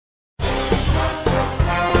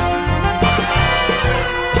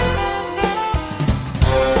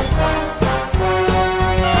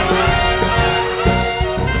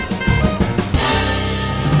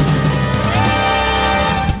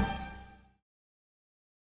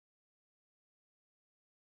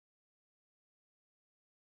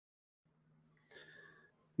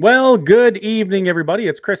Well, good evening, everybody.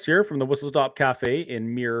 It's Chris here from the Whistle Stop Cafe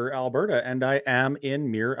in Muir, Alberta, and I am in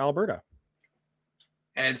Muir, Alberta.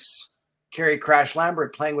 And it's Kerry Crash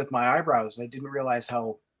Lambert playing with my eyebrows. I didn't realize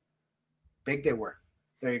how big they were.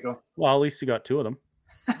 There you go. Well, at least you got two of them.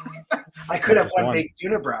 I could have one big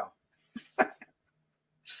unibrow.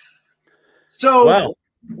 So,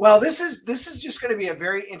 well, this is just going to be a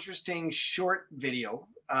very interesting short video.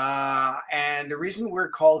 And the reason we're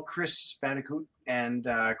called Chris Bandicoot and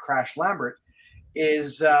Crash Lambert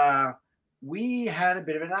is we had a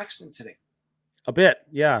bit of an accident today. A bit,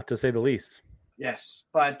 yeah, to say the least. Yes,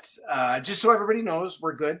 but just so everybody knows,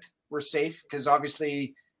 we're good. We're safe because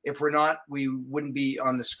obviously if we're not, we wouldn't be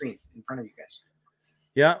on the screen in front of you guys.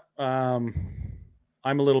 Yeah,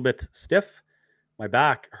 I'm a little bit stiff. My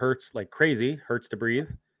back hurts like crazy, hurts to breathe.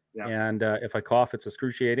 Yeah. And if I cough, it's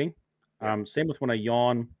excruciating. Yeah. Same with when I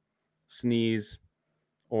yawn, sneeze,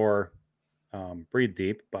 or breathe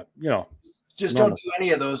deep. But, you know. Just don't do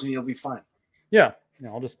any of those and you'll be fine. Yeah,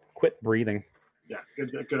 I'll just quit breathing. Yeah,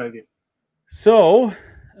 good idea. So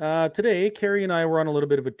today, Kerry and I were on a little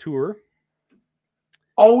bit of a tour.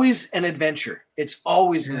 Always an adventure. It's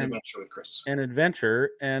always an adventure with Chris. An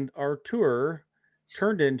adventure, and our tour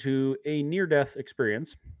turned into a near-death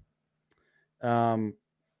experience.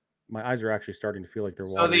 My eyes are actually starting to feel like they're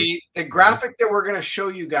watery. So the graphic that we're going to show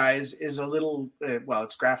you guys is a little,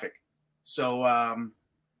 it's graphic. So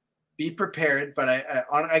be prepared. But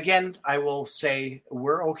I will say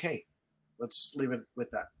we're okay. Let's leave it with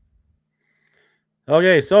that.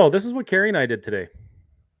 Okay, so this is what Kerry and I did today.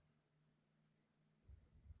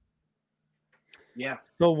 Yeah.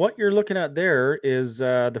 So what you're looking at there is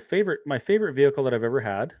my favorite vehicle that I've ever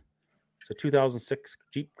had. It's a 2006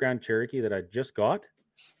 Jeep Grand Cherokee that I just got.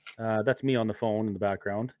 That's me on the phone in the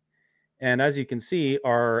background. And as you can see,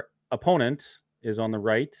 our opponent is on the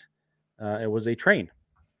right. It was a train.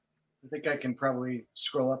 I think I can probably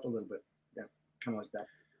scroll up a little bit. Yeah, kind of like that.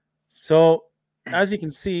 So as you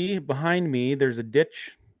can see behind me, there's a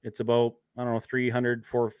ditch. It's about, 300,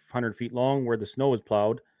 400 feet long where the snow is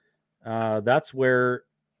plowed. That's where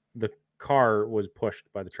the car was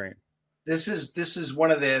pushed by the train. This is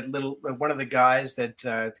one of the guys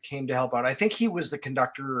that came to help out. I think he was the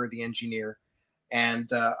conductor or the engineer, and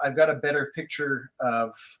I've got a better picture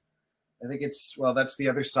of. I think that's the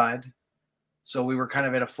other side. So we were kind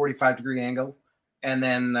of at a 45-degree angle, and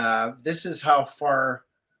then this is how far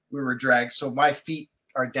we were dragged. So my feet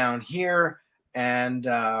are down here, and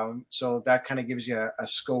so that kind of gives you a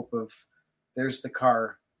scope of. There's the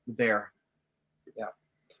car there. Yeah.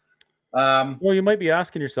 Well, you might be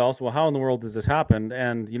asking yourselves, well, how in the world does this happen?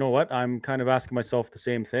 And you know what? I'm kind of asking myself the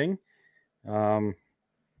same thing. I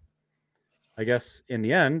guess in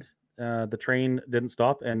the end, the train didn't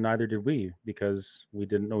stop, and neither did we, because we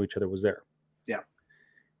didn't know each other was there. Yeah.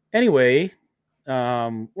 Anyway,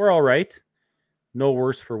 we're all right. No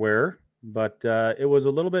worse for wear, but it was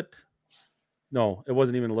a little bit. No, it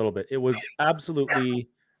wasn't even a little bit. It was absolutely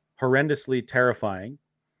horrendously terrifying.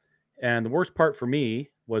 And the worst part for me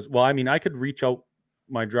was, I could reach out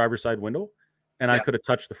my driver's side window and I could have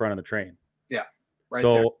touched the front of the train. Yeah. Right.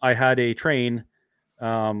 So there. I had a train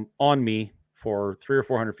on me for 300 or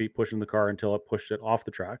 400 feet pushing the car until it pushed it off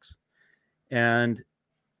the tracks. And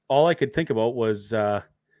all I could think about was, oh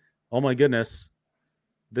my goodness,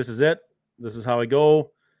 this is it. This is how I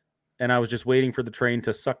go. And I was just waiting for the train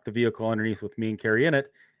to suck the vehicle underneath with me and Kerry in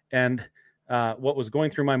it. And what was going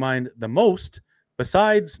through my mind the most,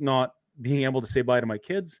 besides not being able to say bye to my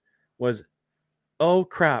kids, was, oh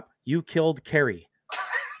crap, you killed Kerry.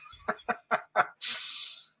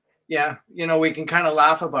 Yeah, we can kind of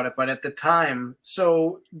laugh about it, but at the time,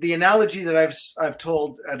 so the analogy that I've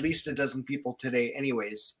told at least a dozen people today,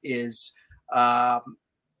 anyways, is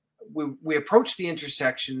we approached the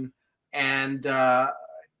intersection, and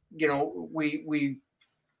it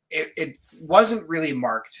wasn't really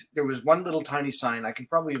marked. There was one little tiny sign. I can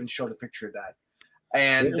probably even show the picture of that.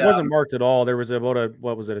 And it wasn't marked at all. There was about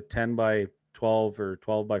a 10 by 12 or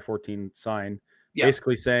 12 by 14 sign,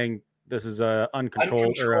 basically saying this is a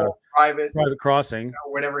uncontrolled or a private crossing,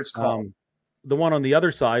 or whatever it's called. The one on the other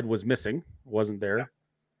side was missing, wasn't there.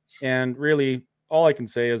 Yeah. And really, all I can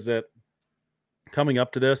say is that coming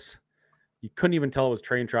up to this, you couldn't even tell it was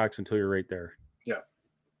train tracks until you're right there. Yeah.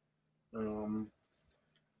 And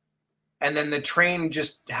then the train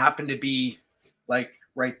just happened to be like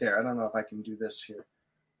right there. I don't know if I can do this here.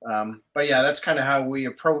 But yeah, that's kind of how we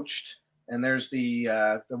approached. And there's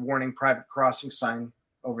the warning private crossing sign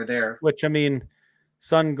over there. Which, I never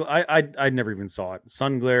even saw it.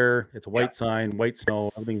 Sun glare, it's a white sign, white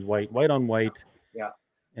snow, everything's white on white. Yeah.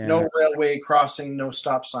 And no railway crossing, no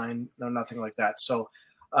stop sign, no nothing like that. So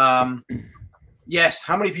Yes.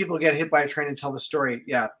 How many people get hit by a train and tell the story?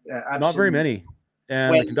 Yeah, absolutely. Not very many.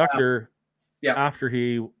 And the conductor, yeah, after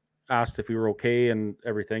he asked if we were okay and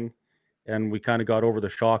everything, and we kind of got over the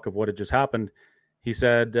shock of what had just happened, he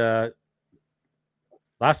said,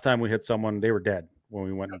 last time we hit someone, they were dead when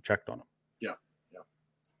we went and checked on them. Yeah.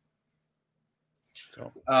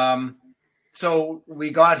 So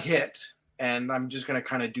we got hit, and I'm just going to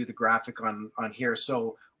kind of do the graphic on here.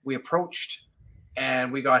 So we approached,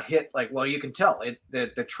 and we got hit. Like, well, you can tell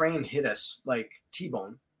the train hit us like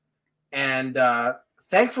T-bone, and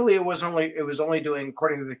thankfully it was only doing,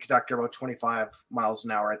 according to the conductor, about 25 miles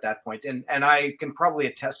an hour at that point, and I can probably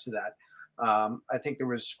attest to that. I think there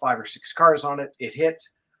was 5 or 6 cars on it. It hit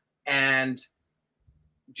and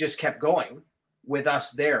just kept going with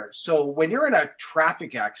us there. So when you're in a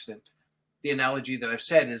traffic accident, the analogy that I've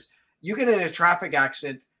said is you get in a traffic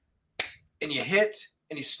accident and you hit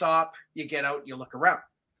and you stop, you get out, you look around.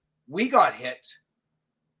 We got hit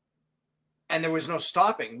and there was no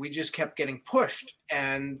stopping. We just kept getting pushed.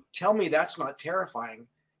 And tell me that's not terrifying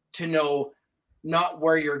to know not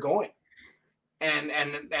where you're going.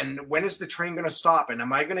 And when is the train going to stop? And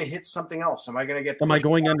am I going to hit something else? Am I going to get? Am I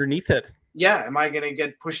going down? Underneath it? Yeah. Am I going to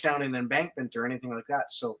get pushed down an embankment or anything like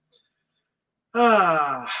that? So,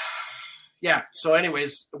 yeah. So,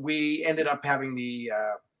 anyways, we ended up having the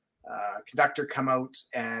conductor come out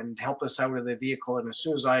and help us out of the vehicle. And as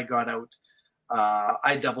soon as I got out,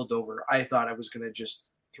 I doubled over. I thought I was going to just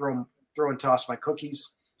throw and toss my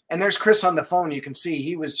cookies. And there's Chris on the phone. You can see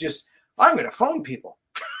he was just, I'm going to phone people.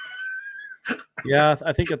 Yeah,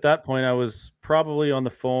 I think at that point I was probably on the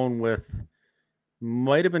phone with,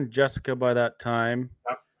 might have been Jessica by that time,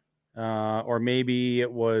 or maybe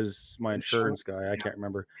it was my insurance guy. I can't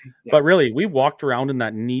remember. Yeah. But really, we walked around in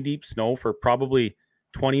that knee-deep snow for probably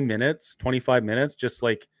 20 minutes, 25 minutes, just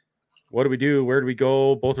like, what do we do? Where do we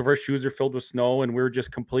go? Both of our shoes are filled with snow, and we're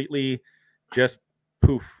just completely just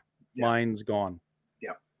poof, mine's gone.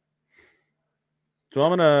 Yeah. So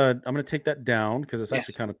I'm gonna take that down because it's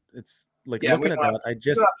actually kind of, it's like looking at that. I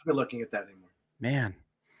just don't have to be looking at that anymore. Man.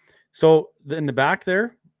 So in the back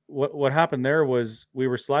there, what happened there was we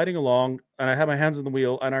were sliding along, and I had my hands on the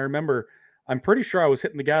wheel, and I remember, I'm pretty sure I was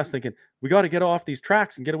hitting the gas, thinking we got to get off these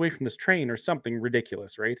tracks and get away from this train or something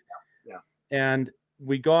ridiculous, right? Yeah. And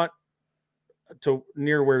we got to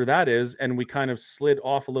near where that is, and we kind of slid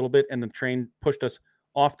off a little bit, and the train pushed us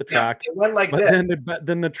off the track. It went like this.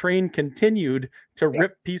 Then the train continued to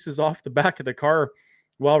rip pieces off the back of the car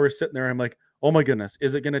while we're sitting there. I'm like, oh my goodness,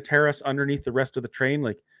 is it going to tear us underneath the rest of the train?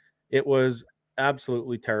 Like, it was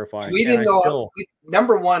absolutely terrifying. We didn't know.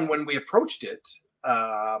 Number one, when we approached it,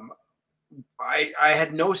 I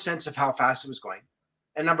had no sense of how fast it was going,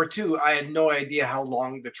 and number two, I had no idea how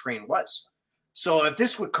long the train was. So if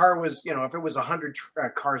this car was, if it was 100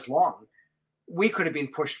 cars long, we could have been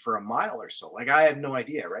pushed for a mile or so. Like, I had no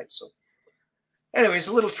idea, right? So, anyways,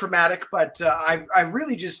 a little traumatic, but I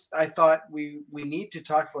really I thought we need to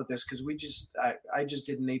talk about this because I just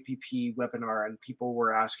did an APP webinar and people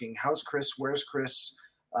were asking, how's Chris? Where's Chris?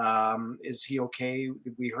 Is he okay?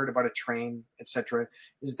 We heard about a train, etc.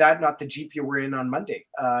 Is that not the Jeep you were in on Monday?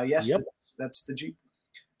 Yes, yep. That's the Jeep.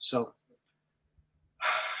 So.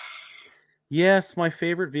 Yes, my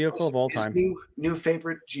favorite vehicle of all time. New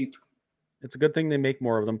favorite Jeep. It's a good thing they make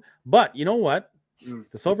more of them. But you know what?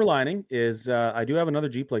 The silver lining is I do have another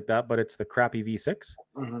Jeep like that, but it's the crappy V6.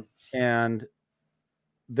 Mm-hmm. And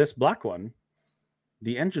this black one,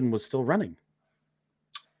 the engine was still running.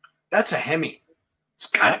 That's a Hemi. It's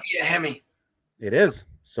got to be a Hemi. It is.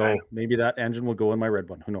 So maybe that engine will go in my red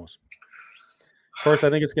one. Who knows? Of course, I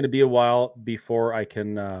think it's going to be a while before I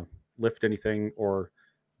can lift anything or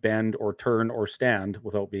bend or turn or stand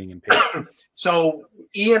without being in pain. So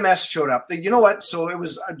EMS showed up. You know what? So it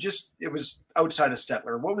was outside of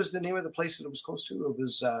Stettler. What was the name of the place that it was close to? It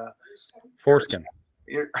was Foreskin.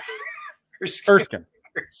 Erskine.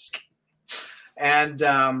 And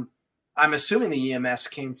I'm assuming the EMS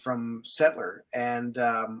came from Stettler, and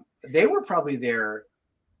they were probably there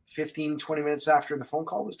 15, 20 minutes after the phone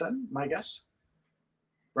call was done, my guess.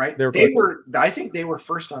 Right. I think they were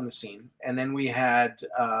first on the scene, and then we had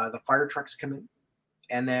the fire trucks come in,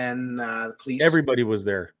 and then the police. Everybody was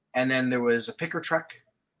there, and then there was a picker truck,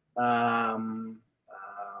 the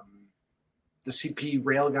CP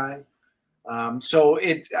rail guy. So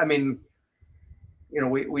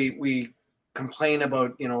we complain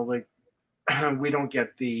about like we don't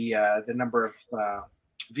get the number of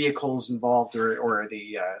vehicles involved or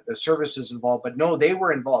the services involved, but no, they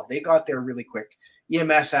were involved. They got there really quick.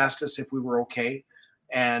 EMS asked us if we were okay.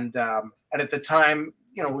 And at the time,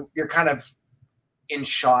 you're kind of in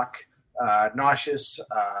shock nauseous,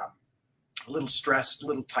 a little stressed, a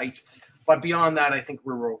little tight. But beyond that, I think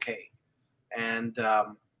we were okay. And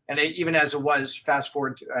even as it was, fast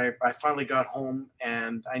forward, I finally got home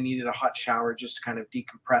and I needed a hot shower just to kind of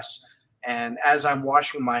decompress. And as I'm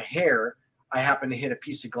washing my hair, I happened to hit a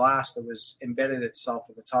piece of glass that was embedded itself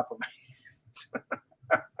at the top of my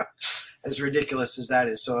head. As ridiculous as that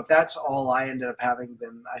is. So if that's all I ended up having,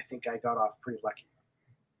 then I think I got off pretty lucky.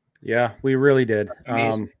 Yeah, we really did.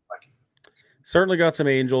 Amazing lucky. Certainly got some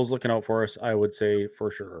angels looking out for us, I would say,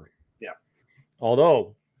 for sure. Yeah.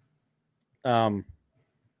 Although, I'm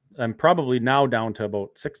probably now down to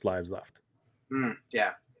about 6 lives left.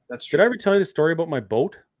 Yeah, that's true. Did I ever tell you the story about my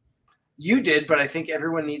boat? You did, but I think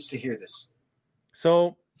everyone needs to hear this.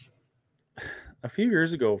 So, a few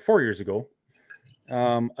years ago, 4 years ago,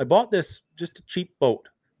 I bought this just a cheap boat,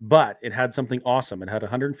 but it had something awesome. It had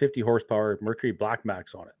 150 horsepower Mercury Black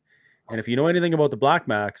Max on it. And if you know anything about the Black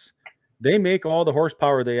Max, they make all the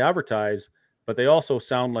horsepower they advertise, but they also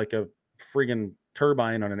sound like a friggin'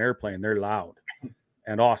 turbine on an airplane. They're loud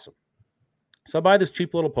and awesome. So I buy this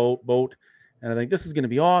cheap little boat, and I think this is going to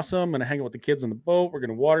be awesome. And I hang out with the kids on the boat. We're going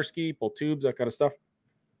to water ski, pull tubes, that kind of stuff.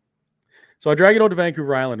 So I drag it out to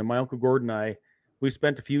Vancouver Island, and my Uncle Gordon and I, we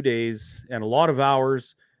spent a few days and a lot of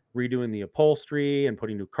hours redoing the upholstery and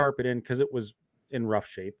putting new carpet in because it was in rough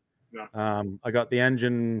shape. Yeah. I got the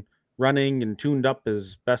engine running and tuned up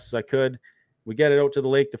as best as I could. We get it out to the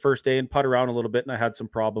lake the first day and putt around a little bit, and I had some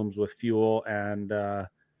problems with fuel and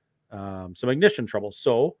some ignition trouble.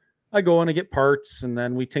 So I go and I get parts, and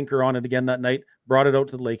then we tinker on it again that night, brought it out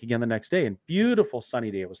to the lake again the next day, and beautiful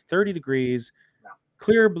sunny day. It was 30 degrees,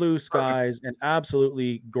 clear blue skies, and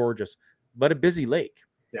absolutely gorgeous, but a busy lake.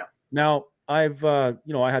 Yeah. Now I've, I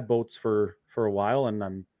had boats for a while, and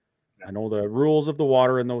I know the rules of the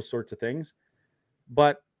water and those sorts of things,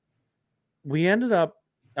 but we ended up,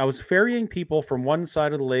 I was ferrying people from one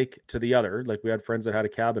side of the lake to the other. Like, we had friends that had a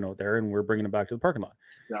cabin out there, and we were bringing them back to the parking lot.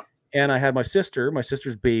 Yeah. And I had my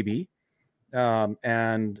sister's baby,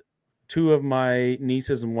 and 2 of my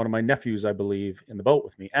nieces and one of my nephews, I believe, in the boat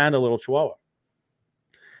with me, and a little chihuahua.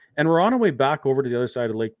 And we're on our way back over to the other side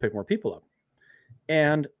of the lake to pick more people up.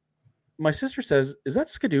 And my sister says, "Is that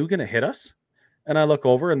skidoo going to hit us?" And I look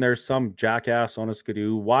over, and there's some jackass on a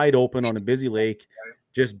skidoo, wide open on a busy lake,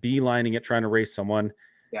 just beelining it, trying to race someone.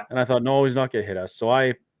 Yeah. And I thought, no, he's not going to hit us. So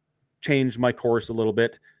I changed my course a little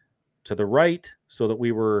bit to the right so that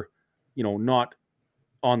we were, not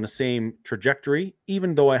on the same trajectory,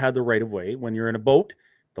 even though I had the right of way. When you're in a boat,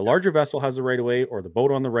 the larger vessel has the right of way, or the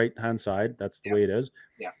boat on the right-hand side. That's the way it is.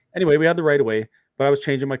 Yeah. Anyway, we had the right of way, but I was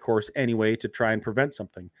changing my course anyway to try and prevent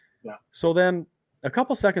something. Yeah. So then a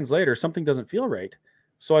couple seconds later, something doesn't feel right.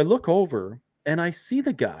 So I look over and I see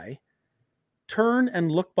the guy turn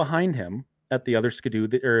and look behind him at the other skidoo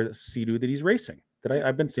or sea-doo that he's racing.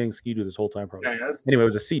 I've been saying skidoo this whole time probably. Yeah, anyway, it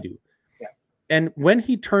was a sea-doo. Yeah. And when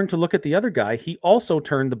he turned to look at the other guy, he also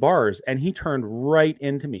turned the bars, and he turned right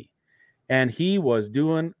into me. And he was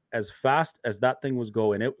doing as fast as that thing was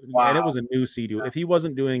going. Wow. And it was a new sea-doo. Yeah. If he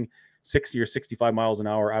wasn't doing 60 or 65 miles an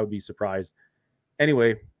hour, I would be surprised.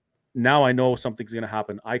 Anyway, now I know something's going to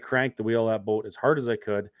happen. I cranked the wheel of that boat as hard as I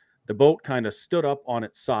could. The boat kind of stood up on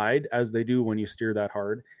its side, as they do when you steer that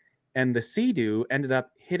hard. And the sea-doo ended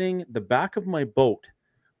up hitting the back of my boat,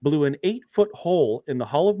 blew an 8-foot hole in the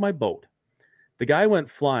hull of my boat. The guy went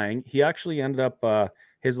flying. He actually ended up,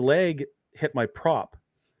 his leg hit my prop,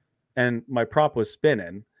 and my prop was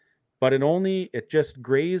spinning, but it just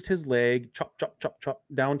grazed his leg, chop, chop, chop, chop,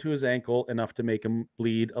 down to his ankle, enough to make him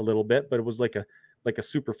bleed a little bit, but it was like a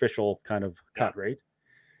superficial kind of cut, right?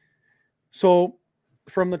 So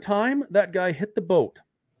from the time that guy hit the boat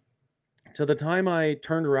to the time I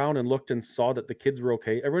turned around and looked and saw that the kids were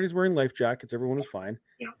okay, everybody's wearing life jackets, everyone was fine.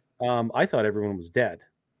 Yeah. I thought everyone was dead.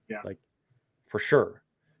 Yeah. Like, for sure.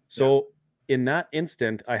 So in that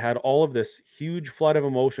instant, I had all of this huge flood of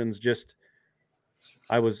emotions. Just,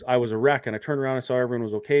 I was a wreck, and I turned around and saw everyone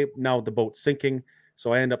was okay. Now the boat's sinking.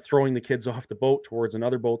 So I end up throwing the kids off the boat towards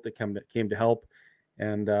another boat that came to help.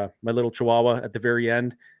 And my little chihuahua at the very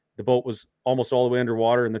end, the boat was almost all the way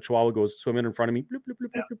underwater, and the chihuahua goes swimming in front of me, bloop, bloop,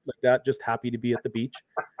 bloop, bloop, bloop, like that, just happy to be at the beach.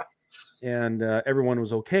 And everyone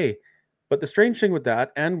was okay. But the strange thing with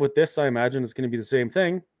that, and with this, I imagine it's going to be the same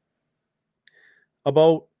thing.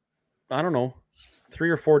 About, I don't know,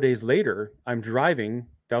 3 or 4 days later, I'm driving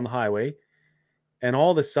down the highway, and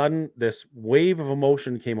all of a sudden, this wave of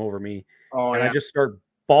emotion came over me. I just start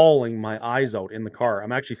bawling my eyes out in the car.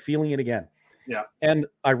 I'm actually feeling it again. Yeah. And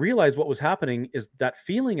I realized what was happening is that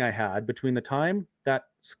feeling I had between the time that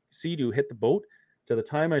sea-doo hit the boat to the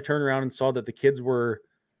time I turned around and saw that the kids were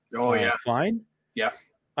fine. Yeah.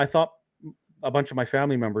 I thought, a bunch of my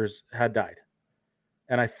family members had died.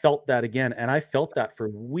 And I felt that again. And I felt that for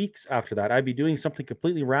weeks after that. I'd be doing something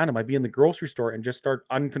completely random. I'd be in the grocery store and just start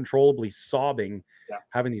uncontrollably sobbing,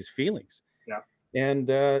 having these feelings. Yeah. And,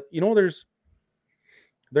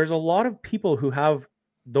 there's a lot of people who have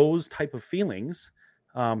those type of feelings,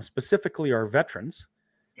 specifically our veterans,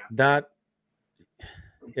 that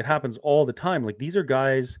it happens all the time. Like, these are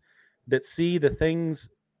guys that see the things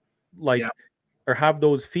like, or have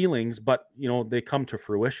those feelings, but they come to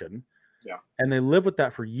fruition. Yeah. And they live with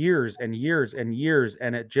that for years and years and years,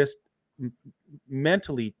 and it just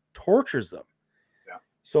mentally tortures them. Yeah.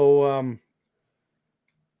 So,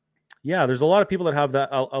 there's a lot of people that have that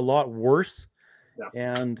a lot worse.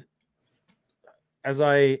 Yeah. And as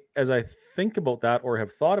I think about that, or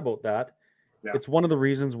have thought about that, it's one of the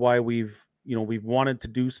reasons why we've wanted to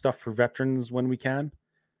do stuff for veterans when we can.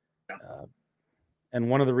 Yeah. And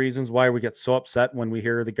one of the reasons why we get so upset when we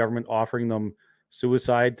hear the government offering them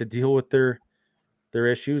suicide to deal with their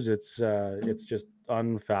issues. It's just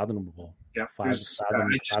unfathomable. Yeah, I just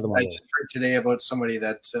heard today about somebody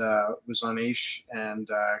that was on AISH and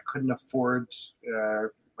couldn't afford,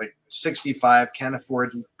 like 65, can't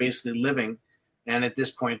afford basically living, and at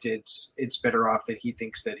this point it's better off that he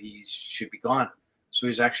thinks that he should be gone. So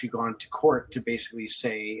he's actually gone to court to basically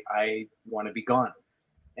say, I want to be gone.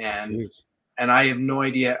 And I have no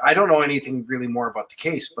idea. I don't know anything really more about the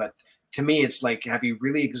case, but to me, it's like, have you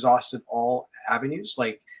really exhausted all avenues?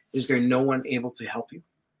 Like, is there no one able to help you?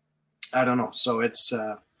 I don't know. So it's...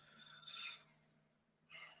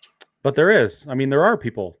 But there is. I mean, there are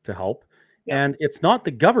people to help. Yeah. And it's not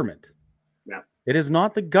the government. Yeah. It is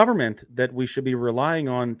not the government that we should be relying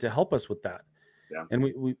on to help us with that. Yeah.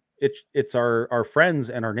 And it's our friends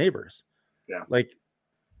and our neighbors. Yeah. Like,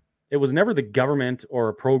 it was never the government or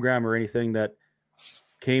a program or anything that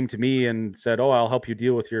came to me and said, oh, I'll help you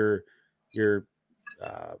deal with your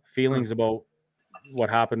feelings about what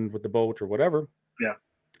happened with the boat or whatever. Yeah.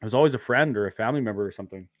 It was always a friend or a family member or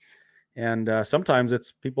something. And sometimes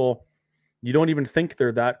it's people you don't even think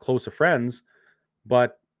they're that close of friends,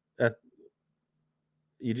 but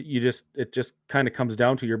it just kind of comes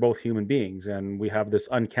down to, you're both human beings, and we have this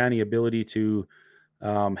uncanny ability to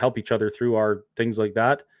help each other through our things like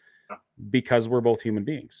that because we're both human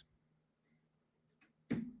beings.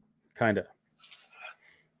 Kind of.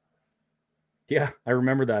 Yeah, I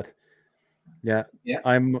remember that. Yeah.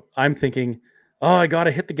 I'm thinking, oh, I got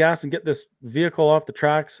to hit the gas and get this vehicle off the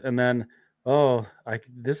tracks. And then,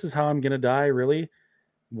 this is how I'm going to die, really?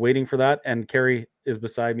 Waiting for that. And Kerry is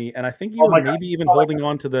beside me. And I think you were maybe even holding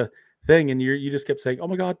on to the thing, and you just kept saying, oh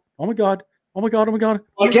my God, oh my God, oh my God, oh my God.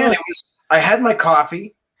 Well, again, I had my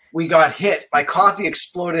coffee. We got hit. My coffee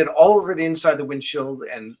exploded all over the inside of the windshield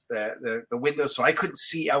and the window, so I couldn't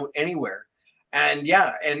see out anywhere. And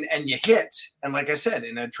and you hit. And like I said,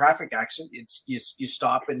 in a traffic accident, it's you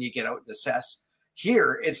stop and you get out and assess.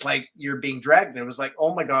 Here, it's like you're being dragged. And it was like,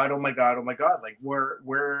 oh my God, oh my God, oh my God. Like, where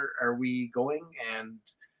are we going? And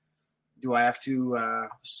do I have to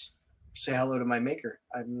say hello to my maker?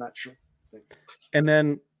 I'm not sure. And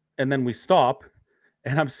then we stop,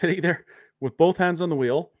 and I'm sitting there with both hands on the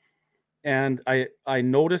wheel. And I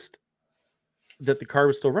noticed that the car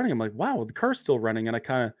was still running. I'm like, wow, the car's still running. And I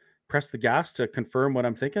kind of pressed the gas to confirm what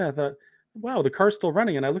I'm thinking. I thought, wow, the car's still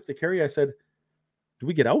running. And I looked at Kerry. I said, do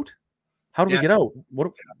we get out? How do we get out?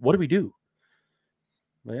 What do we do?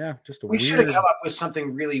 Well, yeah, we should have come up with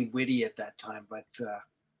something really witty at that time, but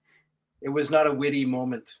it was not a witty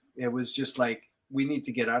moment. It was just like, we need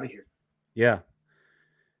to get out of here. Yeah.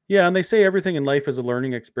 Yeah, and they say everything in life is a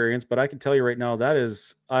learning experience, but I can tell you right now, that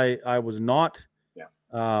is, I was not,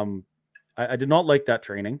 I did not like that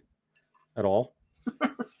training at all.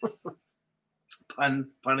 Pun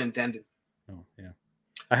intended. Oh, yeah.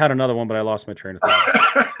 I had another one, but I lost my train of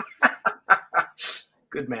thought.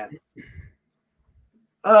 Good man.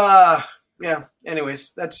 Yeah.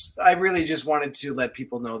 Anyways, I really just wanted to let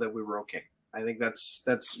people know that we were okay. I think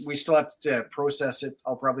that's we still have to process it.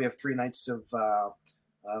 I'll probably have 3 nights of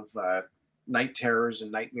night terrors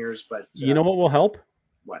and nightmares, but you know what will help?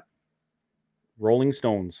 What? Rolling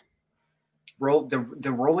Stones.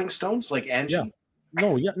 The Rolling Stones, like Angie?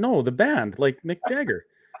 Yeah. No, the band, like Mick Jagger.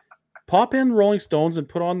 Pop in Rolling Stones and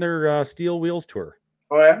put on their Steel Wheels tour.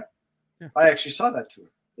 Oh yeah? Yeah. I actually saw that tour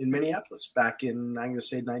in Minneapolis back in, I'm going to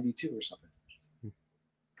say 92 or something.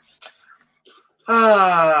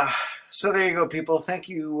 So there you go, people. Thank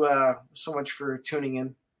you so much for tuning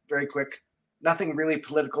in. Very quick. Nothing really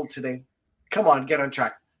political today. Come on, get on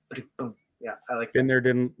track. Boom. Yeah, I like been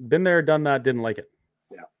that. Been there, done that, didn't like it.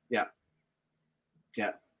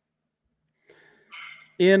 Yeah.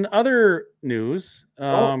 In other news,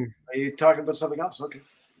 I Are you talking about something else? Okay.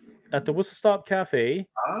 At the Whistle Stop Cafe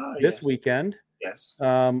this weekend. Yes.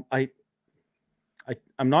 I'm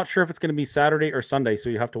not sure if it's going to be Saturday or Sunday, so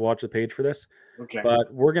you have to watch the page for this. Okay.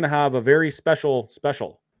 But we're going to have a very special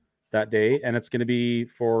that day, and it's going to be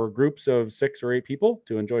for groups of 6 or 8 people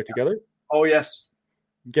to enjoy together. Oh, yes.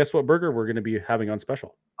 Guess what burger we're going to be having on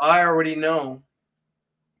special? I already know.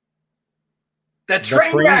 The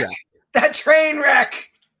train wreck. That train wreck.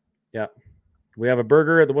 Yeah. We have a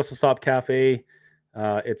burger at the Whistle Stop Cafe.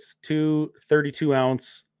 It's 2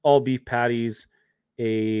 32-ounce all beef patties,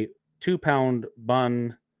 a 2-pound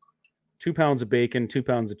bun, 2 pounds of bacon, 2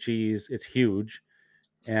 pounds of cheese. It's huge.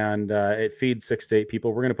 And it feeds 6 to 8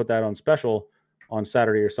 people. We're going to put that on special on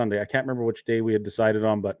Saturday or Sunday. I can't remember which day we had decided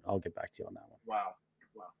on, but I'll get back to you on that one. Wow.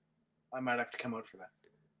 I might have to come out for that.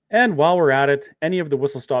 And while we're at it, any of the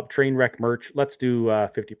Whistle Stop train wreck merch, let's do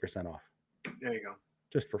 50% off. There you go.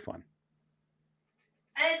 Just for fun.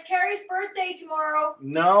 And it's Carrie's birthday tomorrow.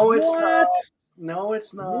 No, it's not. No,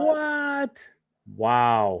 it's not. What?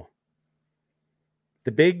 Wow.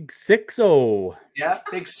 The big 6-0. Yeah,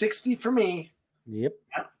 big 60 for me. Yep.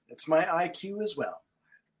 Yeah, it's my IQ as well.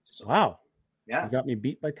 So, wow. Yeah. You got me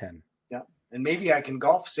beat by 10. Yeah. And maybe I can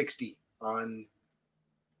golf 60 on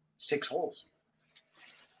 6 holes.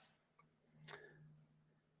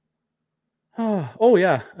 Oh,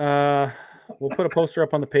 yeah. We'll put a poster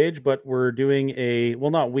up on the page, but we're doing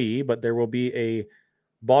but there will be a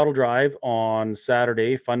bottle drive on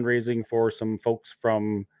Saturday, fundraising for some folks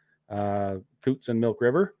from Coots and Milk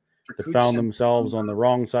River that found themselves on the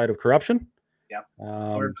wrong side of corruption. Yeah.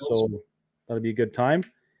 So that'll be a good time.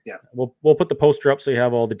 Yeah. We'll put the poster up so you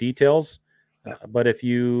have all the details. Yeah. But if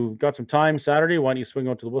you got some time Saturday, why don't you swing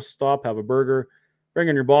out to the Whistle Stop, have a burger, bring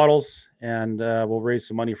in your bottles, and we'll raise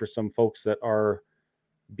some money for some folks that are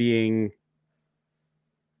being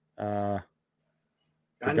the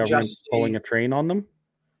government pulling a train on them.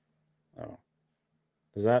 Oh,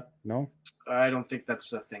 does that? No, I don't think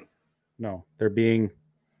that's a thing. No, they're being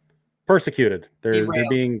persecuted. They're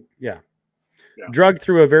being drugged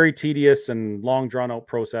through a very tedious and long drawn out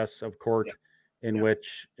process of court in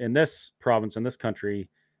which in this province, in this country,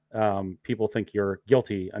 people think you're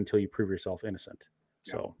guilty until you prove yourself innocent.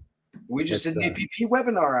 Yeah. So we just did an APP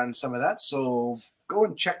webinar on some of that. So go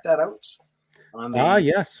and check that out.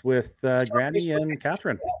 Yes, with Granny and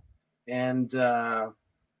Catherine. And the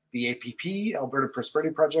APP, Alberta Prosperity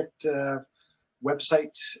Project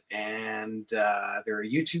website, and their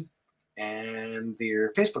YouTube and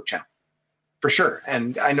their Facebook channel. For sure.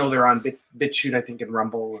 And I know they're on BitChute, I think, and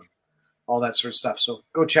Rumble and all that sort of stuff. So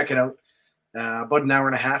go check it out. About an hour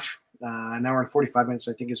and a half, an hour and 45 minutes,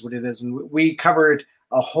 I think is what it is. And we covered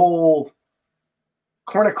a whole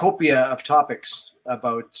cornucopia of topics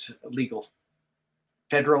about legal,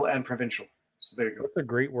 federal and provincial. So there you go. That's a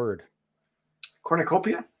great word.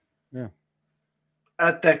 Cornucopia? Yeah.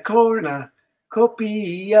 At the cornucopia.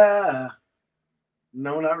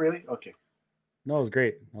 No, not really? Okay. No, it was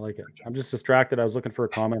great. I like it. I'm just distracted. I was looking for a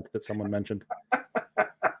comment that someone mentioned.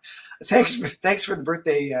 Thanks for the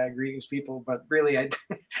birthday greetings, people. But really,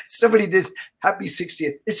 somebody did happy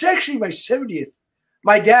 60th. It's actually my 70th.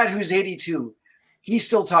 My dad, who's 82, he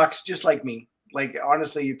still talks just like me. Like,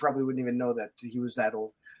 honestly, you probably wouldn't even know that he was that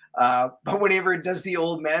old. But whenever it does the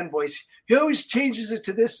old man voice, he always changes it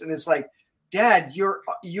to this. And it's like, Dad, you're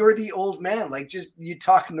the old man. Like, just you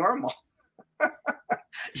talk normal.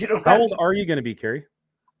 You don't. How old are you going to be, Kerry?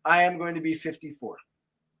 I am going to be 54.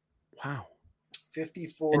 Wow.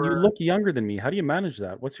 54. And you look younger than me. How do you manage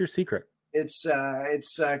that? What's your secret? It's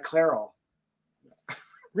Clairol.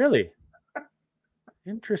 Really?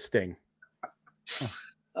 Interesting.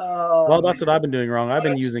 Well, that's what I've been doing wrong. I've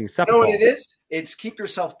been using Cepacol. You know what it is? It's keep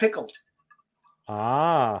yourself pickled.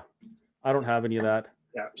 I don't have any of that.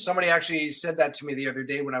 Yeah, somebody actually said that to me the other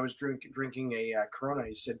day when I was drinking a Corona.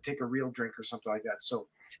 He said, take a real drink or something like that. So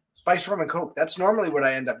spice rum and Coke. That's normally what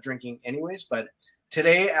I end up drinking anyways. But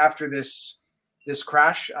today, after this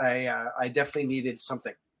crash, I definitely needed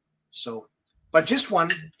something. So, but just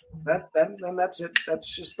one. Then that's it.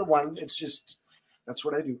 That's just the one. That's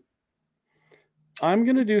what I do. I'm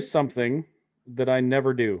going to do something that I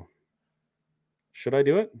never do. Should I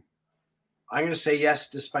do it? I'm going to say yes,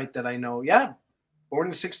 despite that I know, born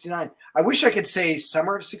in 69. I wish I could say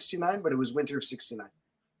summer of 69, but it was winter of 69.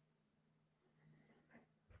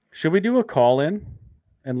 Should we do a call-in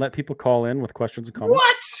and let people call in with questions and comments?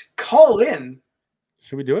 What? Call in?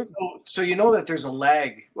 Should we do it? So you know that there's a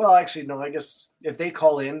lag. Well, actually, no, I guess if they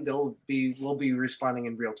call in, we'll be responding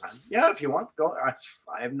in real time. Yeah, if you want, go.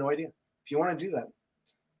 I have no idea. If you want to do that.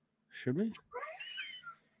 Should we?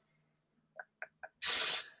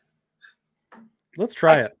 Let's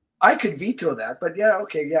try it. I could veto that, but yeah,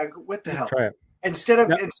 okay, yeah. What the hell? Try it. Instead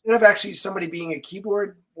of actually somebody being a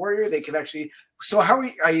keyboard warrior, they can actually. So how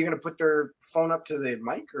are you going to put their phone up to the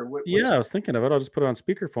mic or what? Yeah, I was thinking of it. I'll just put it on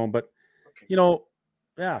speakerphone, but Okay.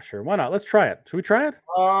 Yeah, sure. Why not? Let's try it. Should we try it?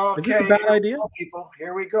 Okay. Is this a bad idea? People,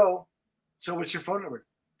 here we go. So what's your phone number?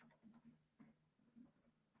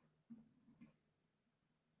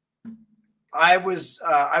 I went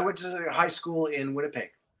to high school in Winnipeg.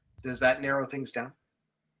 Does that narrow things down?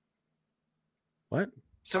 What?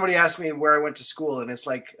 Somebody asked me where I went to school, and it's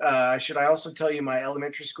like, should I also tell you my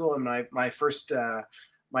elementary school and my first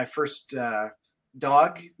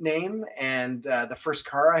dog name and the first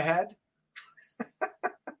car I had?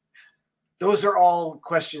 Those are all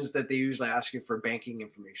questions that they usually ask you for banking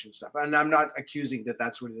information stuff. And I'm not accusing that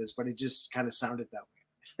that's what it is, but it just kind of sounded that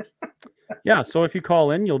way. Yeah. So if you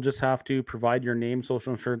call in, you'll just have to provide your name,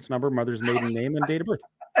 social insurance number, mother's maiden name, and date of birth.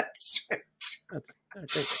 That's right.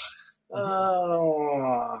 That's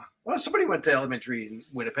Oh, well, somebody went to elementary in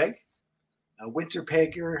Winnipeg.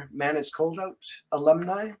 Winterpegger managed holdout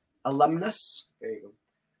alumnus. There you go.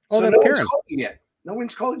 Oh, so that's no Karen. one's called you yet. No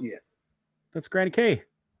one's called you yet. That's Granny K.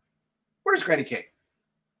 Where's Granny K?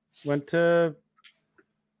 Went to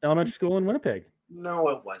elementary school in Winnipeg. No,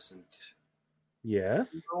 it wasn't.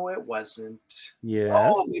 Yes. No, it wasn't. Yes.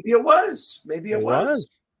 Oh, maybe it was. Maybe it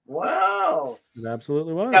was. Wow. It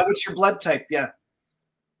absolutely was. Yeah, what's your blood type? Yeah.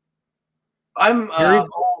 I'm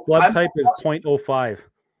blood type is 0.05.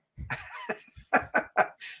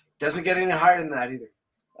 Doesn't get any higher than that either.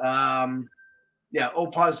 Yeah, O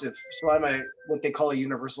positive. So I'm what they call a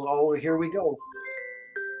universal. Oh, here we go.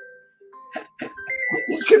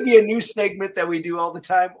 This could be a new segment that we do all the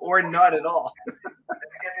time, or not at all.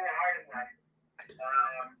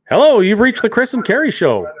 Hello, you've reached the Chris and Kerry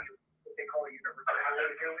Show.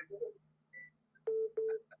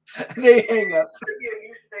 They hang up.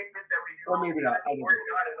 Or maybe not. I don't know.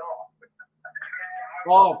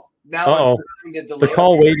 Oh, now the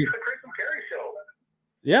call waiting.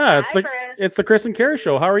 Yeah, it's the Chris and Kerry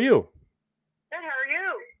Show. How are you? Good. How are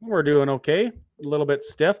you? We're doing okay. A little bit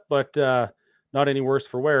stiff, but not any worse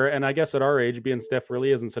for wear. And I guess at our age, being stiff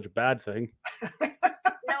really isn't such a bad thing. No, this is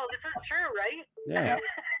true, right? Yeah.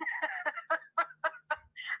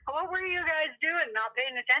 What were you guys doing? Not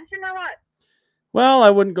paying attention or what? Well, I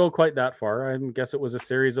wouldn't go quite that far. I guess it was a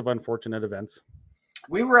series of unfortunate events.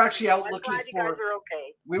 We were actually out looking for. You guys are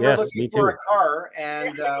okay. We were looking for a car,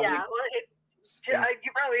 and you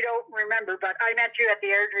probably don't remember, but I met you at the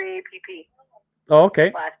Airdrie APP. Oh,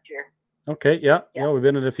 okay. Last year. Okay, yeah, we've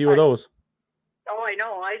been at a few of those. Oh, I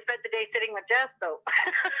know. I spent the day sitting with Jess, though.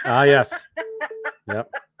 Yes.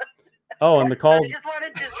 Yep. Oh, and the calls I just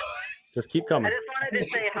wanted to just keep coming. I just wanted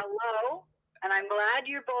to say hello, and I'm glad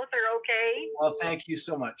you both are okay. Well, thank you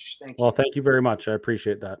so much. Thank you. Well, thank you very much. I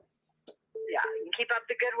appreciate that. Yeah, you keep up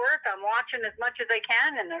the good work. I'm watching as much as I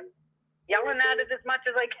can, and I'm yelling at it as much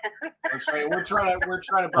as I can. That's right. We're trying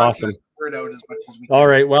to Awesome. the word out as much as we can. All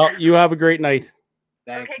right. Well, you have a great night.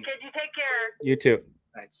 Thank Okay, you. kid, you take care. You too.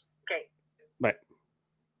 Thanks. Okay. Bye.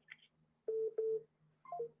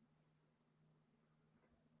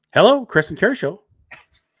 Hello, Chris and Kerry Show.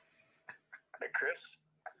 Hey, Chris.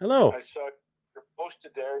 Hello. I saw you're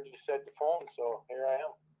posted there and you said the phone, so here I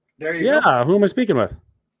am. There you go. Yeah, who am I speaking with?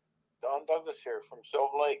 Don Douglas here from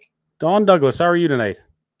Silver Lake. Don Douglas, how are you tonight?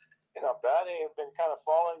 Not bad. I've been kind of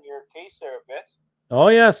following your case there a bit. Oh,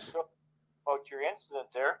 yes. About your incident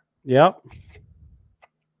there. Yep.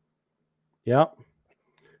 Yep.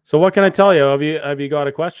 So what can I tell you? Have you got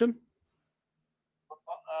a question?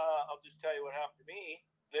 I'll just tell you what happened to me.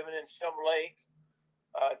 Living in Silver Lake,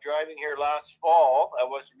 driving here last fall, I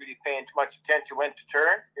wasn't really paying too much attention when to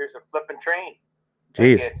turn. Here's a flipping train.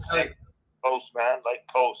 Jeez. Like toast, man, like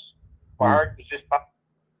toast. My heart was just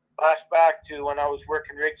flashed back to when I was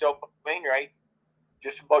working rigs up Wainwright.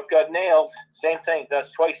 Just about got nailed. Same thing.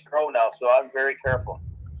 That's twice in a row now, so I'm very careful.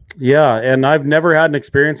 Yeah, and I've never had an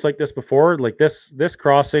experience like this before. Like this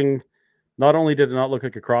crossing, not only did it not look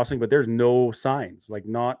like a crossing, but there's no signs, like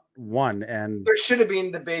not one. And there should have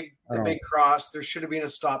been the big cross. There should have been a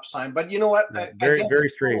stop sign. But you know what? Very, very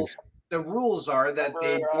strange. The rules are that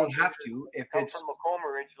they don't have to. If it's from Macomb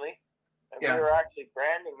originally, and Yeah. we were actually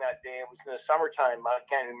branding that day. It was in the summertime. I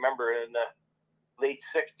can't remember, in the late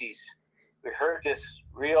 '60s. We heard this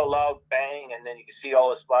real loud bang, and then you could see all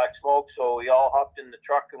this black smoke. So we all hopped in the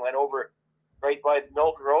truck and went over right by the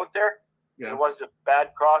Milton Road there. Yeah. It was a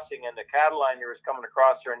bad crossing, and the Cataliner was coming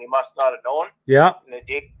across there, and he must not have known. Yeah. And they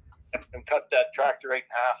did and cut that tractor right in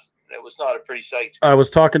half. It was not a pretty sight. I was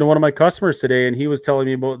talking to one of my customers today, and he was telling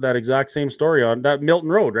me about that exact same story on that Milton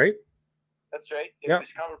Road, right? That's right. It Yeah.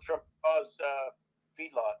 was coming from Paul's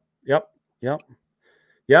feedlot. Yep.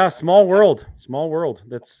 Yeah, small world.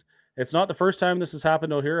 It's not the first time this has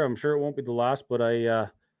happened out here. I'm sure it won't be the last, but I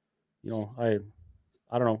don't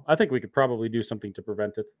know. I think we could probably do something to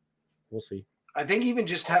prevent it. We'll see. I think even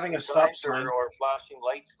just having a stop sign or flashing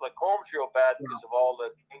lights, like home's real bad because of all the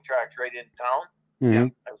train tracks right in town.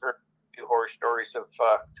 Mm-hmm. I've heard a few horror stories of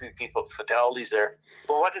 3 people fatalities there.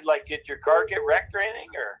 Well, what did did your car get wrecked or anything,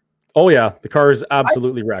 or? Oh yeah, the car is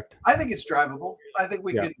absolutely wrecked. I think it's drivable. I think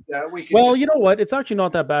we could. Well, you know what? It's actually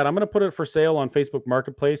not that bad. I'm going to put it for sale on Facebook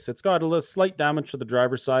Marketplace. It's got a little slight damage to the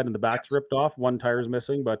driver's side and the back's ripped off. One tire's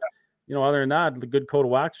missing, but other than that, the good coat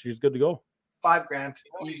of wax, she's good to go. $5,000,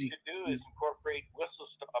 What easy. you should do is incorporate whistle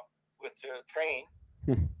stop with your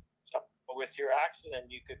train. With your accident,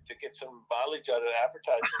 you could to get some mileage out of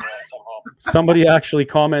advertising that somehow. Somebody actually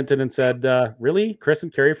commented and said, "Really, Chris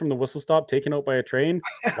and Kerry from the Whistle Stop taken out by a train?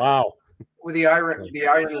 Wow!" With the irony of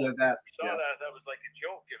that. I saw that was like a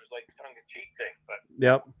joke. It was like a tongue-in-cheek thing, but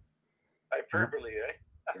yep, hyperbole,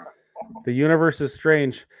 eh? The universe is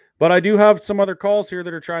strange. But I do have some other calls here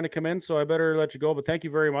that are trying to come in, so I better let you go. But thank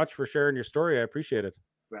you very much for sharing your story. I appreciate it.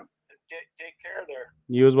 Yeah. Take care there.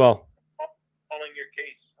 You as well. Following your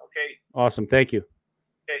case. Okay. Awesome. Thank you.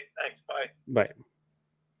 Okay. Thanks. Bye. Bye.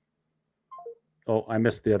 Oh, I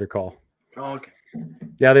missed the other call. Oh, okay.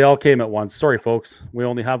 Yeah, they all came at once. Sorry, folks. We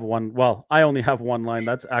only have one. Well, I only have one line.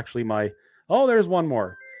 That's actually my... Oh, there's one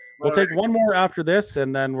more. We'll take one more after this,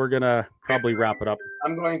 and then we're going to probably wrap it up.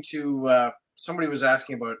 I'm going to... somebody was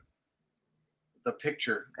asking about the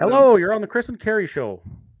picture. Hello, you're on the Chris and Kerry show.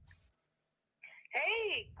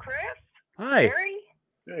 Hey, Chris. Hi. Kerry?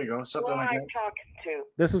 There you go. Something Who like am I that. talking to?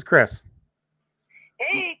 This is Chris.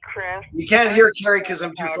 Hey, Chris. You can't hear Kerry because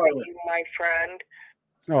I'm too Proud far of away. you, my friend.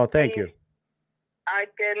 Oh, thank you.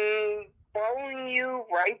 I've been following you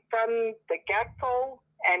right from the get-go,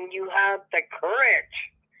 and you have the courage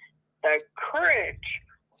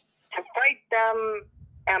to fight them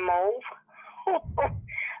MO,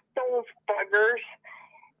 those buggers.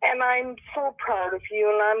 And I'm so proud of you,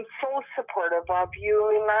 and I'm so supportive of you,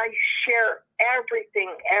 and I share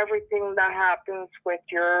everything that happens with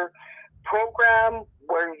your program,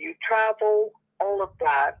 where you travel, all of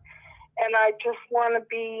that. And I just want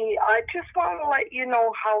to let you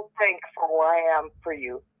know how thankful I am for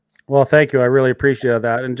you. Well, thank you. I really appreciate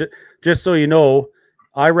that. And just so you know,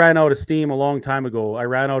 I ran out of steam a long time ago. I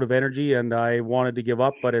ran out of energy and I wanted to give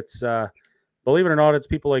up, but it's, believe it or not, it's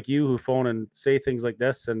people like you who phone and say things like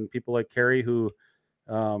this, and people like Kerry who,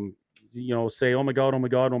 say, oh my God,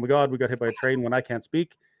 we got hit by a train when I can't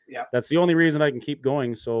speak. Yeah. That's the only reason I can keep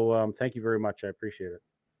going. So thank you very much. I appreciate it.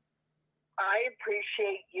 I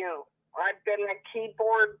appreciate you. I've been a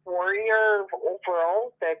keyboard warrior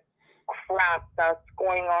overall. The crap that's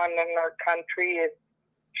going on in our country is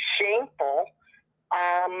shameful.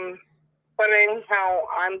 But anyhow,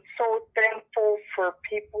 I'm so thankful for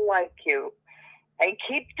people like you. And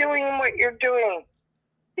keep doing what you're doing,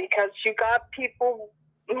 because you got people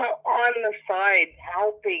on the side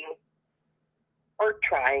helping or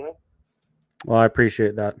trying. Well, I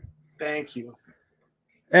appreciate that. Thank you.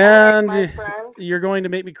 And right, my friend. You're going to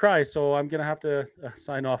make me cry, so I'm going to have to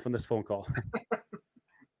sign off on this phone call. You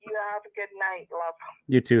have a good night, love.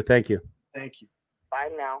 You too. Thank you. Thank you. Bye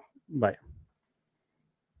now. Bye.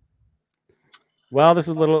 Well, this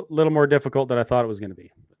is a little more difficult than I thought it was going to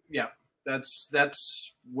be. Yeah,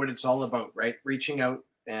 that's what it's all about, right? Reaching out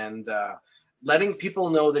and letting people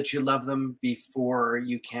know that you love them before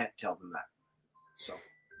you can't tell them that. So.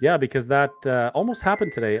 Yeah, because that almost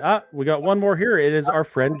happened today. We got one more here. It is our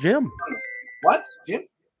friend Jim. What? Jim?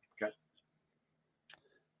 Okay.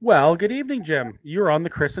 Well, good evening, Jim. You're on the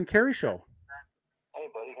Chris and Kerry show. Hey,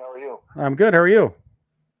 buddy. How are you? I'm good. How are you?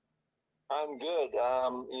 I'm good.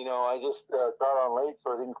 I just got on late,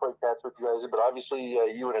 so I didn't quite catch what you guys did. But obviously,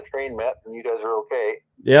 you and a train met, and you guys are okay.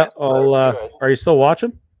 Yeah. Yes, are you still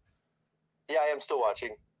watching? Yeah, I am still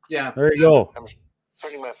watching. Yeah. There you go. I'm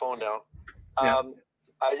turning my phone down. Yeah.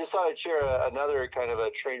 I just thought I'd share another kind of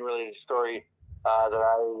a train-related story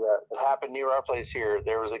that happened near our place here.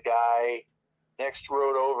 There was a guy next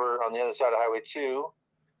road over on the other side of Highway 2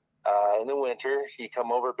 in the winter. He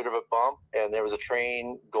come over a bit of a bump, and there was a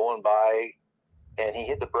train going by, and he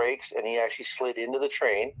hit the brakes, and he actually slid into the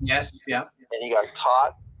train. Yes. Yeah. And he got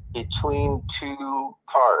caught between two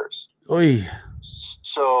cars. Oy.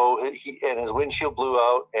 So his windshield blew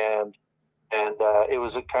out, and it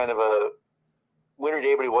was a kind of a winter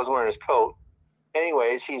day, but he wasn't wearing his coat.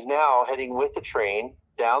 Anyways, he's now heading with the train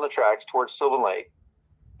down the tracks towards Sylvan Lake,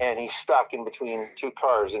 and he's stuck in between two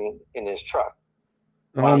cars in his truck.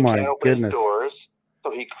 Oh He my can't open goodness. his doors,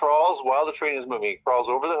 so he crawls while the train is moving. He crawls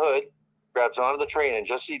over the hood, grabs onto the train, and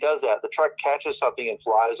just as he does that, the truck catches something and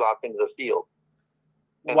flies off into the field.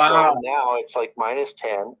 And Wow. so now it's like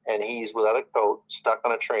 -10, and he's without a coat, stuck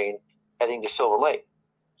on a train, heading to Sylvan Lake.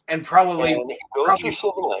 And probably And he goes through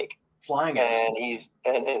Sylvan Lake, flying it.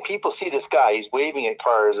 and people see this guy. He's waving at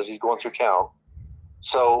cars as he's going through town.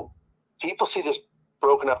 So people see this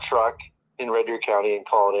broken up truck in Red Deer County and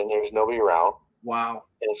call it in. There's nobody around. Wow.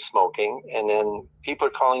 And it's smoking. And then people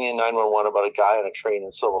are calling in 911 about a guy on a train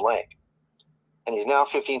in Sylvan Lake. And he's now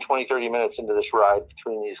 15, 20, 30 minutes into this ride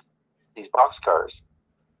between these boxcars.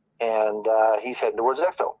 And he's heading towards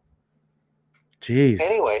Eckville. Jeez.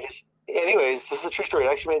 Anyways, this is a true story.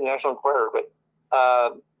 It actually made the National Enquirer, but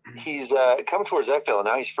he's coming towards Eckville, and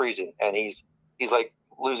now he's freezing, and he's like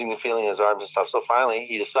losing the feeling in his arms and stuff. So finally,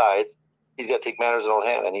 he decides he's got to take matters in his own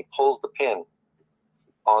hand, and he pulls the pin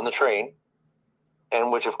on the train,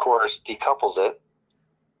 and which of course decouples it.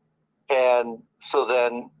 And so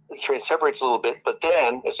then the train separates a little bit, but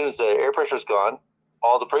then as soon as the air pressure is gone,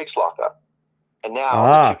 all the brakes lock up. And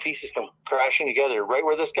now the two pieces come crashing together right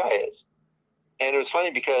where this guy is. And it was funny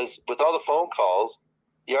because with all the phone calls,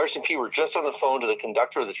 the RCMP were just on the phone to the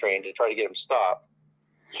conductor of the train to try to get him stopped.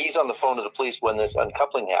 He's on the phone to the police when this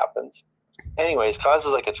uncoupling happens. Anyways,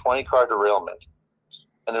 causes like a 20-car derailment.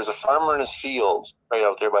 And there's a farmer in his field right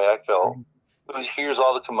out there by Eckville who hears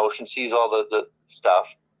all the commotion, sees all the stuff.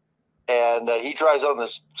 And he drives on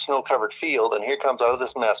this snow-covered field, and here comes out of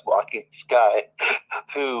this mess walking this guy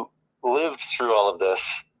who lived through all of this.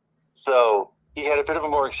 So he had a bit of a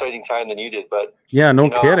more exciting time than you did, but yeah, no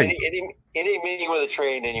kidding. Any meeting with a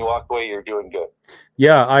train and you walk away, you're doing good.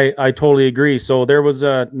 Yeah, I totally agree. So there was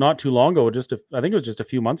not too long ago, I think it was just a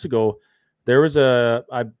few months ago, there was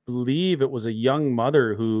I believe it was a young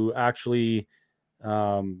mother who actually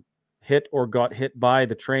hit or got hit by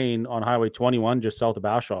the train on Highway 21 just south of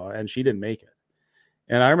Bashaw, and she didn't make it.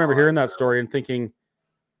 And I remember hearing that story and thinking,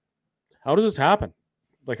 how does this happen?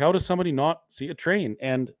 Like, how does somebody not see a train?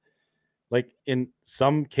 And like in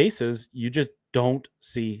some cases, you just don't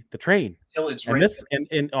see the train. Till it's and right this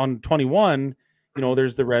and on 21,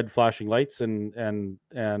 there's the red flashing lights, and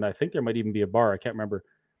I think there might even be a bar. I can't remember.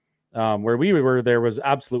 Where we were, there was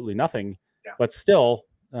absolutely nothing. Yeah. But still,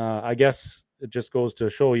 I guess it just goes to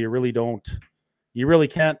show you really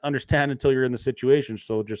can't understand until you're in the situation.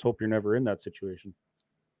 So just hope you're never in that situation.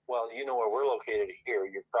 Well, you know where we're located here.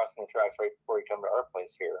 You're crossing the tracks right before you come to our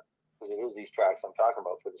place here, because it is these tracks I'm talking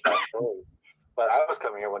about for this next story. But I was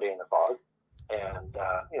coming here one day in the fog and,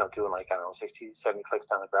 doing like, 60, 70 clicks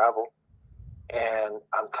down the gravel. And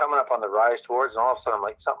I'm coming up on the rise towards, and all of a sudden I'm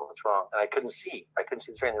like, something's wrong. And I couldn't see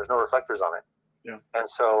the train. There was no reflectors on it. Yeah. And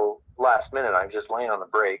so last minute, I'm just laying on the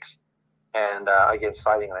brakes, and I get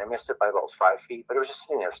sliding, and I missed it by about 5 feet, but it was just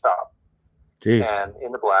sitting there stopped. Jeez. And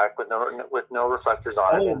in the black with no reflectors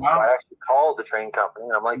on it. And wow. so I actually called the train company,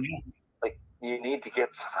 and I'm like, you need to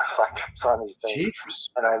get some reflectors on these things. Jeez.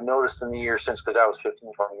 And I've noticed in the years since, because that was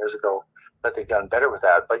 15, 20 years ago, that they've done better with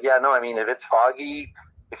that. But yeah, no, I mean, if it's foggy,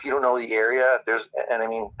 if you don't know the area,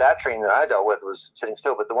 that train that I dealt with was sitting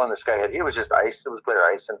still, but the one this guy had, it was just ice. It was glitter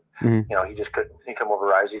ice. And, he just couldn't, he come over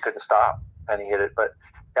rise, he couldn't stop, and he hit it. But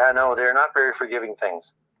yeah, no, they're not very forgiving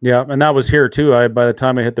things. Yeah. And that was here too. By the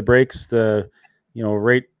time I hit the brakes,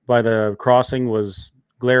 right by the crossing was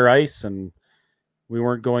glare ice, and we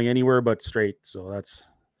weren't going anywhere but straight. So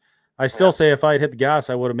I still say if I had hit the gas,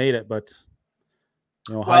 I would have made it, but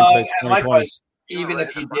hindsight's 20/20. Likewise, even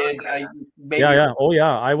if you did, maybe. Yeah. Oh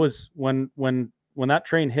yeah. I was, when that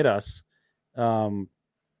train hit us,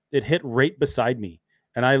 it hit right beside me.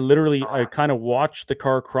 And I kind of watched the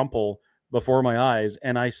car crumple before my eyes,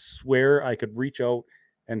 and I swear I could reach out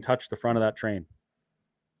and touch the front of that train.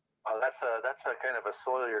 Oh, that's a kind of a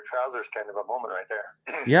soil your trousers kind of a moment right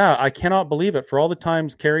there. Yeah, I cannot believe it. For all the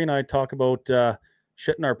times Kerry and I talk about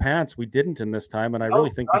shitting our pants, we didn't in this time, and I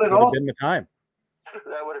really think this would have been the time.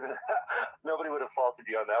 That would have been, nobody would have faulted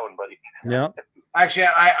you on that one, buddy. Yeah. Actually,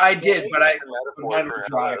 I did, but I trying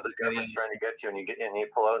to get you, and you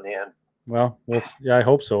pull out in the end. Well, yeah, I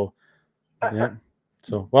hope so. Yeah.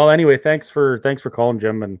 So, well, anyway, thanks for calling,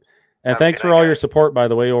 Jim, and thanks for all your support, by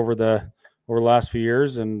the way, over the last few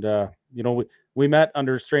years. And we met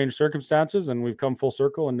under strange circumstances, and we've come full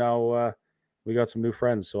circle, and now we got some new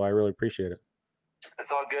friends. So I really appreciate it.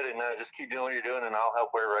 It's all good, and just keep doing what you're doing, and I'll help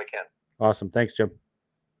wherever I can. Awesome. Thanks, Jim.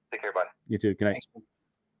 Take care. Bye. You too. Good night.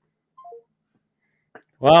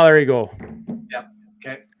 Well, there you go. Yeah.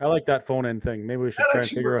 Okay. I like that phone in thing. Maybe we should try and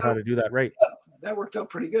figure out how to do that right. That worked out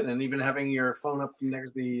pretty good, and even having your phone up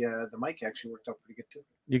near the mic actually worked out pretty good too.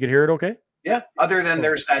 You can hear it okay? Yeah. Other than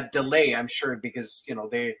there's that delay, I'm sure, because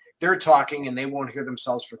they're talking and they won't hear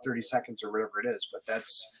themselves for 30 seconds or whatever it is. But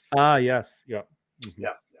that's yes, yeah,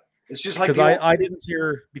 yeah. It's just like because I didn't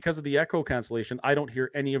hear, because of the echo cancellation. I don't hear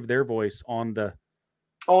any of their voice on the.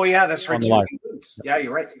 Oh yeah, that's right. Live. Yeah,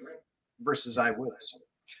 you're right. Versus I would. So.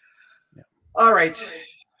 Yeah. All right.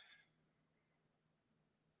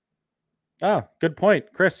 Ah, good point,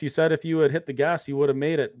 Chris. You said if you had hit the gas, you would have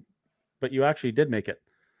made it, but you actually did make it.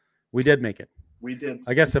 We did make it. We did.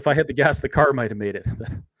 I guess if I hit the gas, the car might have made it.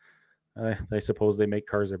 I suppose they make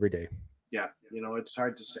cars every day. Yeah, it's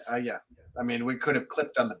hard to say. Yeah, I mean, we could have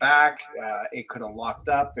clipped on the back. It could have locked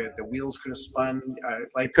up. The wheels could have spun.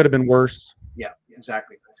 It could have been worse. Yeah,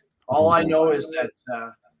 exactly. All I know is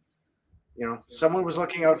that someone was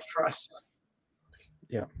looking out for us.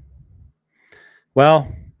 Yeah. Well,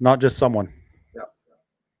 not just someone. Yeah.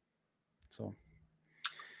 So.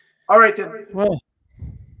 All right then. Well.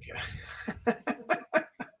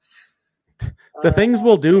 The things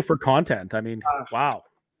we'll do for content. I mean, wow,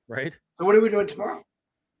 right? So what are we doing tomorrow?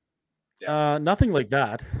 Nothing like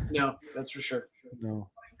that. No, that's for sure. No.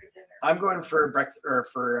 I'm going for breakfast or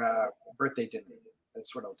for birthday dinner.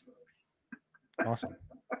 That's what I'll do. Awesome.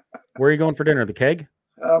 Where are you going for dinner? The Keg?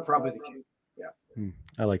 Probably the Keg. Yeah.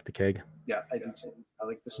 I like the Keg. Yeah, I do too. I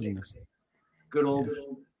like the steaks. Good old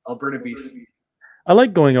Alberta beef. I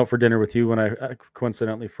like going out for dinner with you when I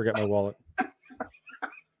coincidentally forget my wallet.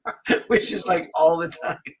 Which is like all the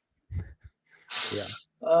time. Yeah.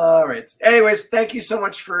 All right. Anyways, thank you so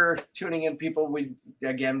much for tuning in, people. I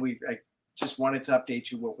just wanted to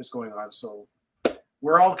update you what was going on. So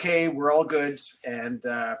we're okay. We're all good. And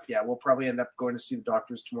we'll probably end up going to see the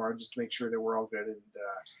doctors tomorrow just to make sure that we're all good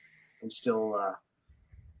and still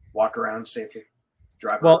walk around safely.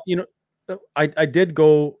 Drive around. I did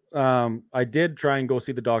go. I did try and go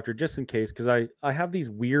see the doctor just in case, because I have these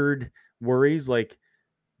weird worries. Like,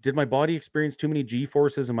 did my body experience too many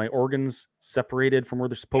G-forces and my organs separated from where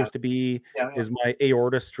they're supposed to be? Yeah. Is my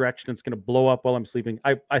aorta stretched and it's going to blow up while I'm sleeping?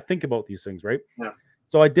 I think about these things, right? Yeah.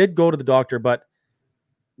 So I did go to the doctor, but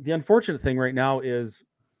the unfortunate thing right now is,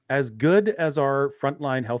 as good as our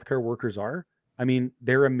frontline healthcare workers are, I mean,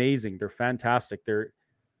 they're amazing. They're fantastic. They're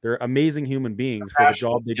amazing human beings for the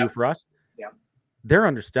job they do for us. Yeah. They're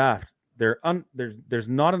understaffed. There's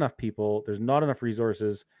not enough people. There's not enough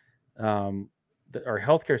resources. Our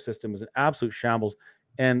healthcare system is an absolute shambles.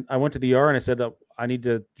 And I went to the ER and I said that I need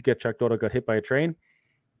to get checked out. I got hit by a train.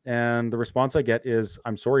 And the response I get is,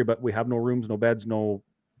 I'm sorry, but we have no rooms, no beds,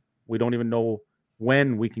 we don't even know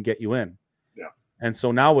when we can get you in. Yeah. And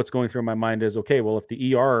so now what's going through my mind is, okay, well, if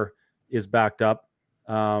the ER is backed up,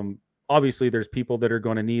 obviously there's people that are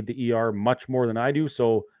going to need the ER much more than I do.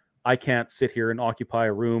 So I can't sit here and occupy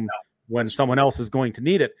a room when someone else is going to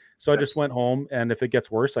need it. So I just went home, and if it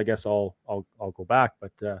gets worse, I guess I'll go back.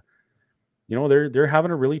 But they're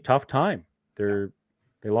having a really tough time. They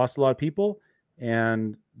lost a lot of people,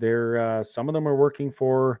 and they're some of them are working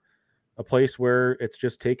for a place where it's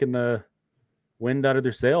just taken the wind out of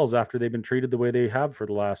their sails after they've been treated the way they have for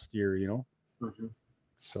the last year. Mm-hmm.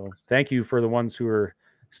 So thank you for the ones who are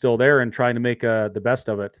still there and trying to make the best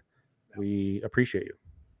of it. We appreciate you.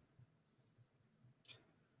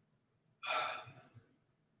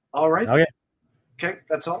 All right. Okay,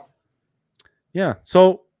 that's all. Yeah.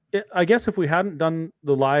 So I guess if we hadn't done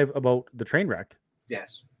the live about the train wreck,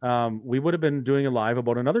 yes, we would have been doing a live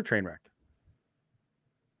about another train wreck.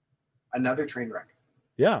 Another train wreck.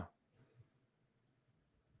 Yeah.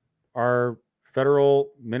 Our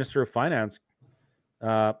federal Minister of Finance,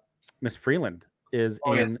 Ms. Freeland, is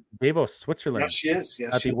in Davos, Switzerland. Yes, she is.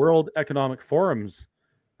 Yes, at the World Economic Forum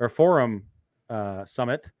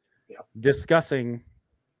Summit, discussing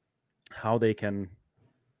how they can.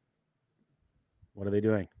 What are they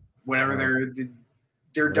doing? Whenever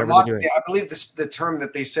they're democracy. I believe the term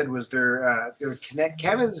that they said was their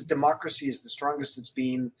Canada's democracy is the strongest it's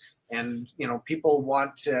been, and people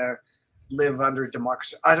want to live under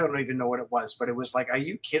democracy. I don't even know what it was, but it was like, are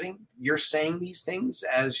you kidding? You're saying these things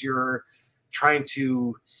as you're trying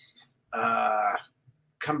to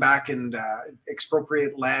come back and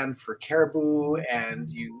expropriate land for caribou, and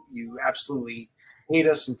you absolutely hate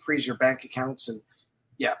us and freeze your bank accounts, and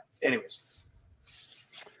anyways.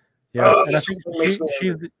 Yeah, and I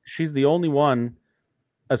think she's the only one,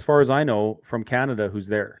 as far as I know, from Canada who's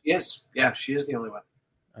there. Yes, yeah, she is the only one.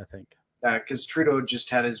 I think. Because Trudeau just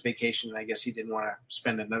had his vacation, and I guess he didn't want to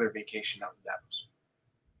spend another vacation out in Davos.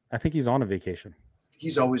 I think he's on a vacation.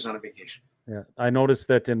 He's always on a vacation. Yeah, I noticed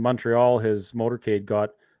that in Montreal, his motorcade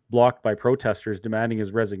got blocked by protesters demanding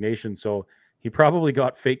his resignation. So he probably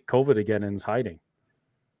got fake COVID again and is hiding,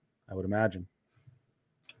 I would imagine.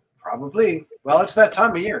 Probably. Well, it's that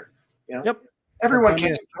time of year. You know? Yep. Everyone That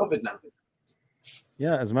time of catches COVID now.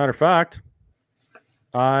 Yeah, as a matter of fact,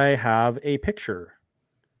 I have a picture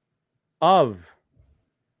of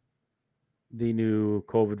the new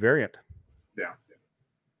COVID variant. Yeah.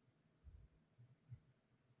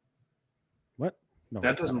 What? No, That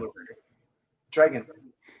that's doesn't not look very good. Dragon.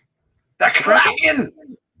 The Kraken.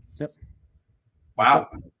 Yep. Wow.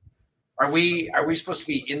 Are we supposed to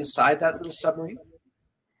be inside that little submarine?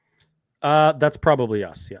 That's probably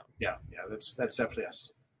us. Yeah. Yeah. That's definitely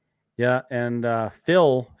us. Yeah, and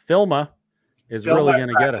Filma is Filma really going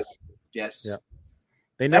to get Kraken. us. Yes. Yeah.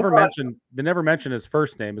 They Thank never God. mention his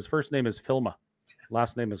first name. His first name is Filma.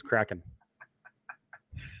 Last name is Kraken.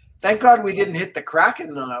 Thank God we didn't hit the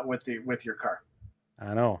Kraken with your car.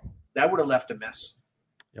 I know. That would have left a mess.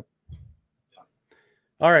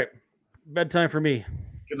 All right. Bedtime for me.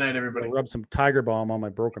 Good night, everybody. I'll rub some Tiger Balm on my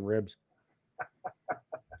broken ribs.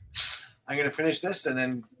 I'm gonna finish this and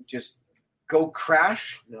then just go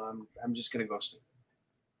crash. No, I'm just gonna go sleep.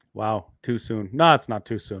 Wow. Too soon. No, it's not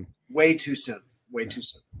too soon. Way too soon. Way too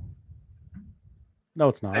soon. No,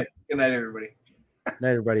 it's not. Good night, everybody.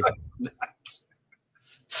 Night, everybody.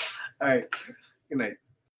 All right. Good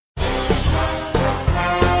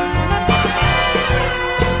night.